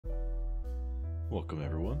Welcome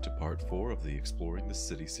everyone to part 4 of the Exploring the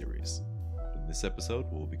City series. In this episode,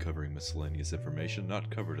 we'll be covering miscellaneous information not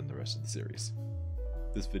covered in the rest of the series.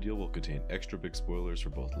 This video will contain extra big spoilers for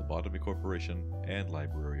both Lobotomy Corporation and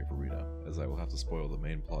Library of Ruina, as I will have to spoil the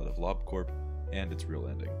main plot of LobCorp and its real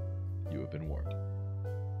ending. You have been warned.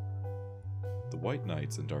 The White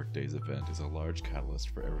Nights and Dark Days event is a large catalyst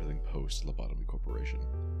for everything post-Lobotomy Corporation.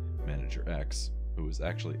 Manager X, who is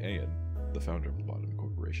actually Ayan, the founder of Lobotomy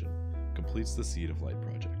Corporation, completes the Seed of Light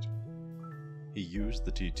project. He used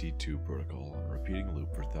the TT2 protocol on a repeating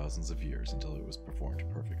loop for thousands of years until it was performed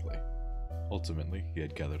perfectly. Ultimately, he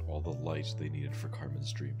had gathered all the light they needed for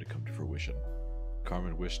Carmen's dream to come to fruition.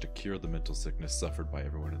 Carmen wished to cure the mental sickness suffered by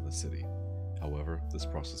everyone in the city. However, this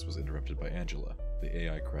process was interrupted by Angela, the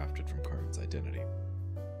AI crafted from Carmen's identity.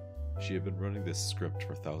 She had been running this script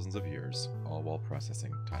for thousands of years, all while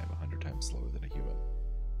processing time 100 times slower than a human.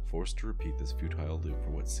 Forced to repeat this futile loop for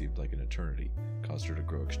what seemed like an eternity caused her to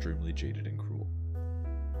grow extremely jaded and cruel.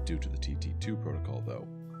 Due to the TT2 protocol, though,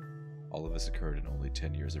 all of this occurred in only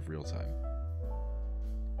 10 years of real time.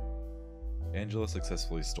 Angela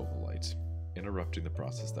successfully stole the light, interrupting the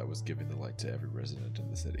process that was giving the light to every resident in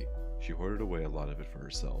the city. She hoarded away a lot of it for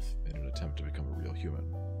herself in an attempt to become a real human,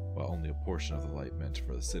 while only a portion of the light meant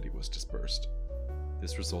for the city was dispersed.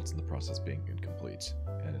 This results in the process being incomplete,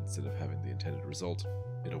 and instead of having the intended result,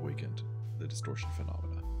 it awakened the distortion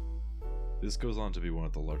phenomena. This goes on to be one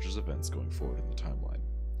of the largest events going forward in the timeline.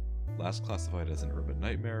 Last classified as an urban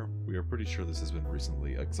nightmare, we are pretty sure this has been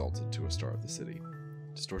recently exalted to a star of the city.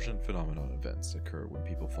 Distortion phenomenon events occur when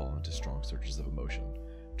people fall into strong surges of emotion,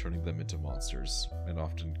 turning them into monsters, and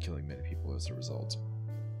often killing many people as a result.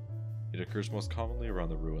 It occurs most commonly around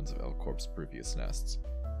the ruins of L-Corp's previous nests.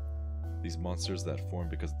 These monsters that form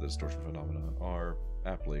because of the distortion phenomenon are,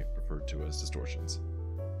 aptly, referred to as distortions.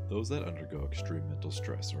 Those that undergo extreme mental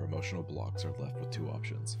stress or emotional blocks are left with two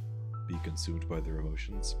options: be consumed by their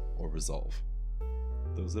emotions, or resolve.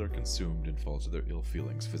 Those that are consumed and fall to their ill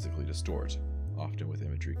feelings physically distort, often with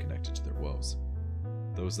imagery connected to their woes.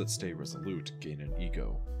 Those that stay resolute gain an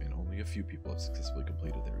E.G.O, and only a few people have successfully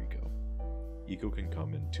completed their E.G.O. E.G.O can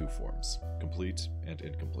come in two forms: complete and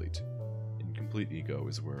incomplete. Incomplete E.G.O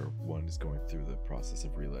is where one is going through the process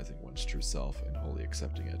of realizing one's true self and wholly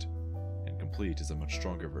accepting it. And complete is a much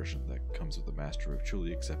stronger version that comes with the mastery of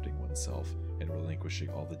truly accepting oneself and relinquishing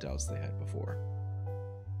all the doubts they had before.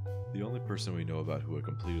 The only person we know about who had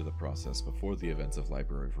completed the process before the events of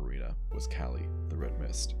Library of Ruina was Callie, the Red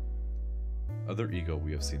Mist. Other E.G.O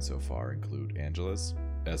we have seen so far include Angela's,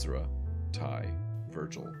 Ezra, Tai,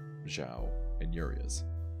 Virgil, Zhao, and Uria's.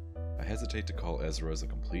 I hesitate to call Ezra's a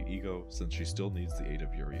complete E.G.O since she still needs the aid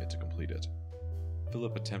of Uria to complete it.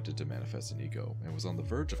 Philip attempted to manifest an E.G.O and was on the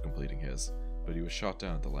verge of completing his, but he was shot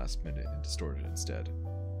down at the last minute and distorted instead.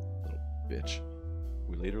 Little bitch.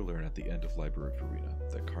 We later learn at the end of Library of Ruina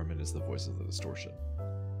that Carmen is the voice of the distortion.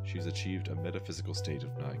 She's achieved a metaphysical state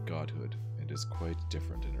of nigh godhood and is quite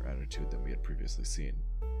different in her attitude than we had previously seen.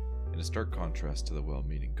 In a stark contrast to the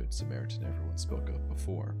well-meaning Good Samaritan everyone spoke of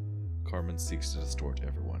before, Carmen seeks to distort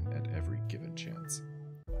everyone at every given chance,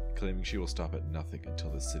 claiming she will stop at nothing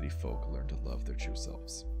until the city folk learn to love their true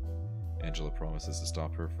selves. Angela promises to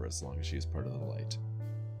stop her for as long as she is part of the light.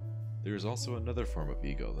 There is also another form of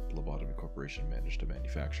E.G.O that the Lobotomy Corporation managed to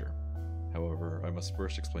manufacture. However, I must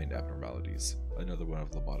first explain abnormalities, another one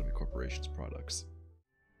of Lobotomy Corporation's products.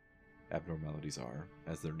 Abnormalities are,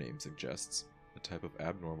 as their name suggests, a type of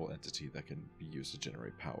abnormal entity that can be used to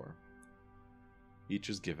generate power. Each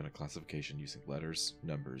is given a classification using letters,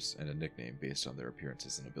 numbers, and a nickname based on their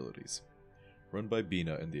appearances and abilities. Run by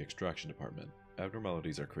Bina in the extraction department,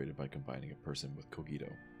 abnormalities are created by combining a person with Cogito.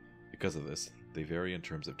 Because of this, they vary in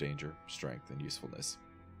terms of danger, strength, and usefulness.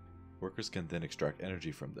 Workers can then extract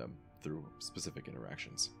energy from them through specific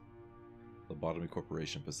interactions. Lobotomy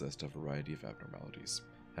Corporation possessed a variety of abnormalities,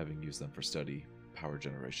 having used them for study, power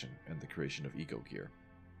generation, and the creation of E.G.O gear.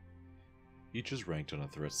 Each is ranked on a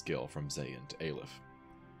threat scale from Zayin to Aleph.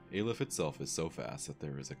 Aleph itself is so fast that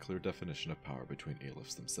there is a clear definition of power between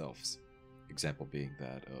Alephs themselves. Example being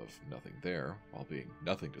that of nothing there, while being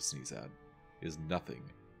nothing to sneeze at, is nothing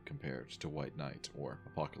compared to White Knight or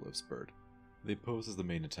Apocalypse Bird. They pose as the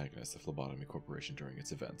main antagonists of Lobotomy Corporation during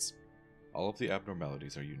its events. All of the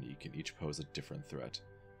abnormalities are unique and each pose a different threat.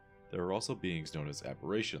 There are also beings known as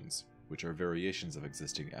aberrations, which are variations of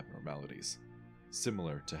existing abnormalities,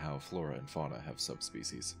 similar to how flora and fauna have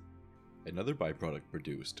subspecies. Another byproduct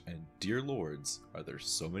produced, and dear lords, are there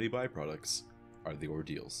so many byproducts, are the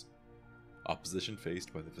ordeals. Opposition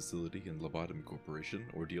faced by the facility and Lobotomy Corporation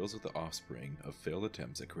ordeals with the offspring of failed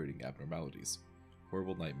attempts at creating abnormalities,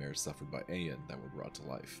 horrible nightmares suffered by Ayan that were brought to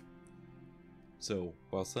life. So,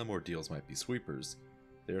 while some ordeals might be sweepers,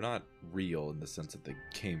 they are not real in the sense that they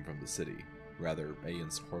came from the city, rather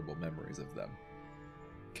Aeon's horrible memories of them.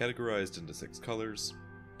 Categorized into 6 colors,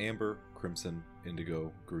 amber, crimson,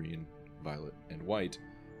 indigo, green, violet, and white,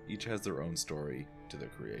 each has their own story to their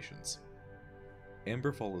creations.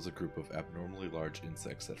 Amber follows a group of abnormally large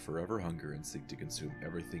insects that forever hunger and seek to consume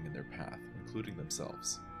everything in their path, including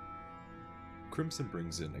themselves. Crimson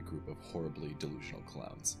brings in a group of horribly delusional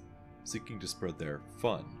clowns, seeking to spread their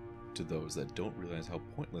fun to those that don't realize how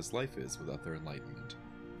pointless life is without their enlightenment.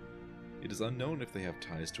 It is unknown if they have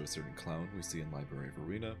ties to a certain clown we see in Library of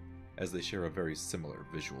Ruina, as they share a very similar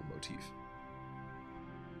visual motif.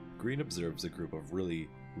 Green observes a group of really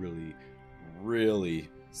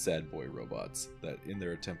sad boy robots that, in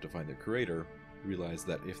their attempt to find their creator, realize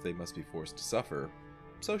that if they must be forced to suffer,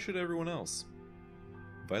 so should everyone else.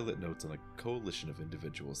 Violet notes on a coalition of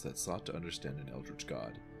individuals that sought to understand an eldritch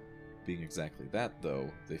god. Being exactly that, though,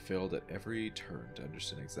 they failed at every turn to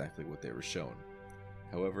understand exactly what they were shown.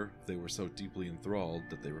 However, they were so deeply enthralled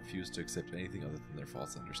that they refused to accept anything other than their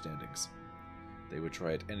false understandings. They would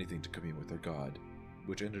try at anything to commune with their god,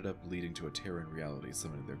 which ended up leading to a Terran reality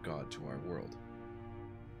summoning their god to our world.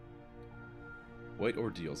 White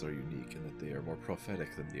ordeals are unique in that they are more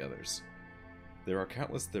prophetic than the others. There are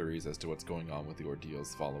countless theories as to what's going on with the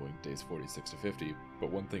ordeals following days 46 to 50,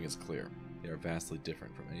 but one thing is clear: they are vastly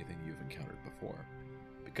different from anything you've encountered before.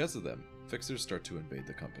 Because of them, fixers start to invade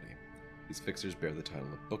the company. These fixers bear the title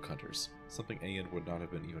of book hunters, something Aeon would not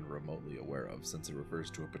have been even remotely aware of since it refers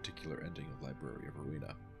to a particular ending of Library of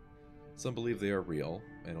Ruina. Some believe they are real,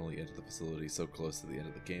 and only enter the facility so close to the end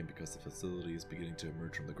of the game because the facility is beginning to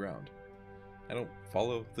emerge from the ground. I don't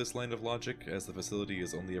follow this line of logic, as the facility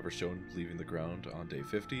is only ever shown leaving the ground on day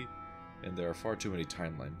 50, and there are far too many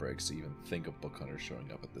timeline breaks to even think of book hunters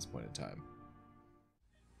showing up at this point in time.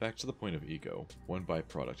 Back to the point of E.G.O, one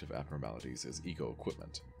byproduct of abnormalities is E.G.O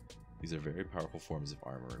equipment. These are very powerful forms of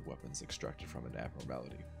armor and weapons extracted from an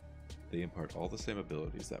abnormality. They impart all the same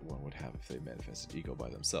abilities that one would have if they manifested E.G.O by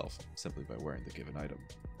themselves, simply by wearing the given item.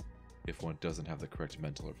 If one doesn't have the correct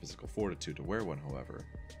mental or physical fortitude to wear one, however,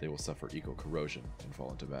 they will suffer E.G.O corrosion and fall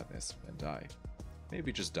into madness and die.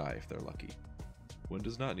 Maybe just die if they're lucky. One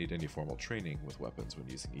does not need any formal training with weapons when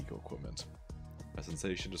using E.G.O equipment. A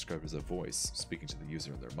sensation described as a voice speaking to the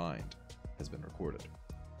user in their mind has been recorded,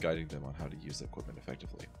 guiding them on how to use the equipment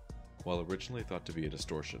effectively. While originally thought to be a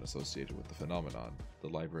distortion associated with the phenomenon, the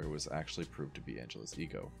library was actually proved to be Angela's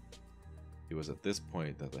E.G.O. It was at this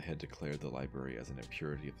point that the head declared the library as an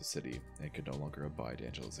impurity of the city and could no longer abide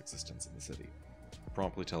Angela's existence in the city,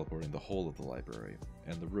 promptly teleporting the whole of the library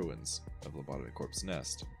and the ruins of Lobotomy Corp's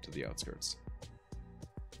nest to the outskirts.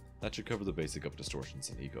 That should cover the basic of distortions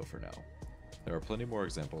in E.G.O for now. There are plenty more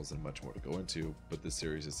examples and much more to go into, but this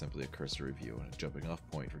series is simply a cursory view and a jumping off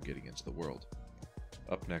point for getting into the world.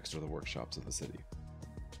 Up next are the workshops of the city.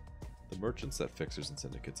 The merchants that fixers and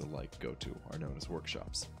syndicates alike go to are known as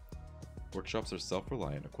workshops. Workshops are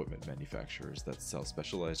self-reliant equipment manufacturers that sell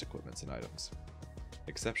specialized equipments and items.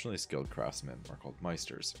 Exceptionally skilled craftsmen are called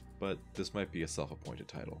meisters, but this might be a self-appointed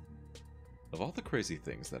title. Of all the crazy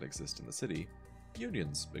things that exist in the city,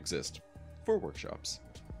 unions exist for workshops.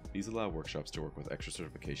 These allow workshops to work with extra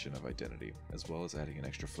certification of identity, as well as adding an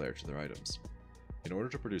extra flair to their items. In order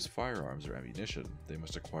to produce firearms or ammunition, they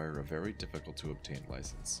must acquire a very difficult to obtain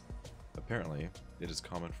license. Apparently, it is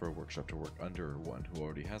common for a workshop to work under one who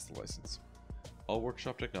already has the license. All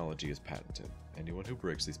workshop technology is patented. Anyone who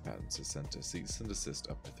breaks these patents is sent to cease and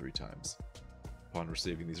desist up to 3 times. Upon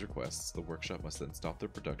receiving these requests, the workshop must then stop their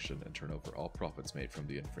production and turn over all profits made from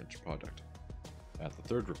the infringed product. At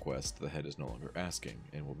the 3rd request, the head is no longer asking,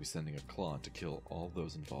 and will be sending a claw to kill all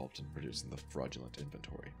those involved in producing the fraudulent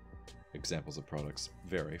inventory. Examples of products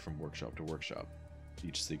vary from workshop to workshop.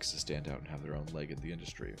 Each seeks to stand out and have their own leg in the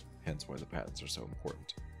industry, hence why the patents are so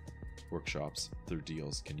important. Workshops, through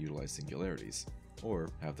deals, can utilize singularities, or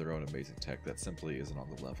have their own amazing tech that simply isn't on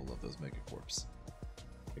the level of those megacorps.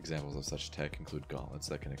 Examples of such tech include gauntlets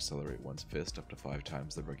that can accelerate one's fist up to 5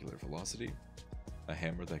 times the regular velocity, a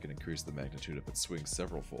hammer that can increase the magnitude of its swing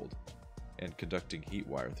several-fold, and conducting heat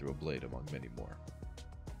wire through a blade, among many more.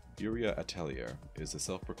 Yuria Atelier is a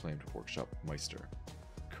self-proclaimed workshop meister.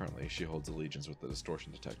 Currently, she holds allegiance with the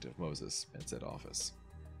Distortion Detective Moses in said office.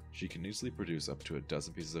 She can easily produce up to a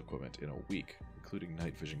dozen pieces of equipment in a week, including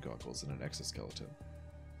night vision goggles and an exoskeleton.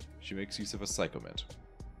 She makes use of a psychomint,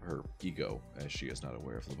 her E.G.O, as she is not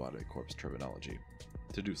aware of Lobotomy Corp's terminology,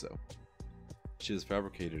 to do so. She has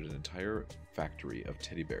fabricated an entire factory of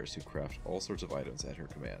teddy bears who craft all sorts of items at her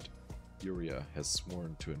command. Yuria has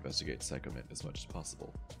sworn to investigate psychomint as much as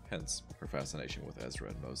possible, hence her fascination with Ezra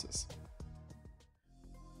and Moses.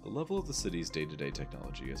 The level of the city's day-to-day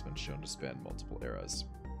technology has been shown to span multiple eras.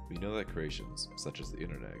 We know that creations, such as the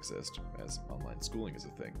internet, exist, as online schooling is a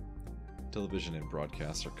thing. Television and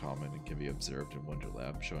broadcasts are common and can be observed in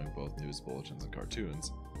Wonderlab, showing both news bulletins and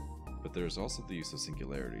cartoons, but there is also the use of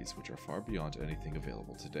singularities, which are far beyond anything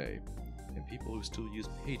available today, and people who still use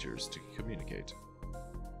pagers to communicate.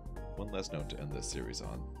 One last note to end this series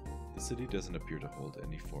on: the city doesn't appear to hold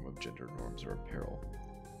any form of gender norms or apparel.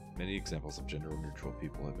 Many examples of gender-neutral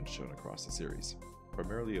people have been shown across the series,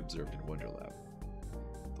 primarily observed in Wonderlab.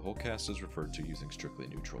 The whole cast is referred to using strictly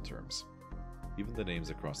neutral terms. Even the names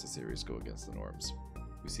across the series go against the norms.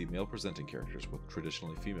 We see male-presenting characters with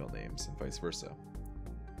traditionally female names, and vice versa.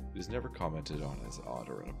 It is never commented on as odd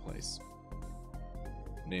or in a place.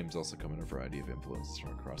 Names also come in a variety of influences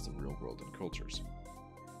from across the real world and cultures.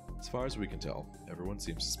 As far as we can tell, everyone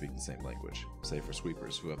seems to speak the same language, save for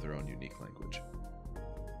sweepers who have their own unique language.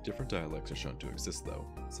 Different dialects are shown to exist though,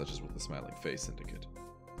 such as with the Smiling Face Syndicate.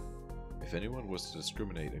 If anyone was to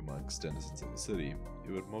discriminate amongst denizens of the city,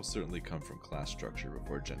 it would most certainly come from class structure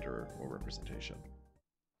before gender or representation.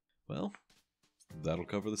 Well, that'll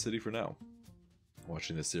cover the city for now.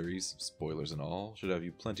 Watching this series, spoilers and all, should have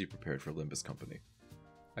you plenty prepared for Limbus company.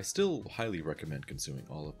 I still highly recommend consuming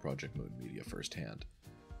all of Project Moon media firsthand.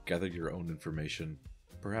 Gather your own information,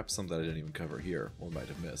 perhaps some that I didn't even cover here or might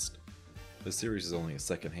have missed. This series is only a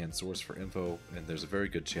second-hand source for info, and there's a very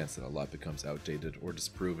good chance that a lot becomes outdated or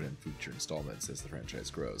disproven in future installments as the franchise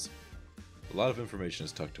grows. A lot of information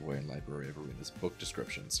is tucked away in Library of Ruina's book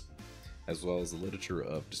descriptions, as well as the literature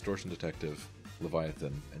of Distortion Detective,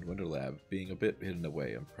 Leviathan, and Wonderlab being a bit hidden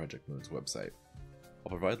away on Project Moon's website.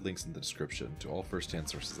 I'll provide links in the description to all first-hand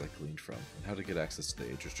sources I gleaned from and how to get access to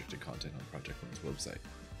the age-restricted content on Project Moon's website.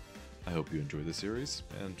 I hope you enjoy the series,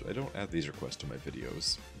 and I don't add these requests to my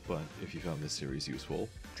videos, but if you found this series useful,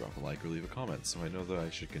 drop a like or leave a comment so I know that I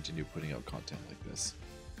should continue putting out content like this.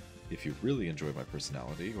 If you really enjoy my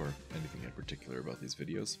personality or anything in particular about these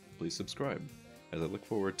videos, please subscribe, as I look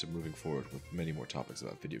forward to moving forward with many more topics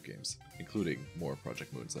about video games, including more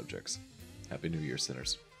Project Moon subjects. Happy New Year,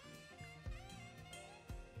 sinners.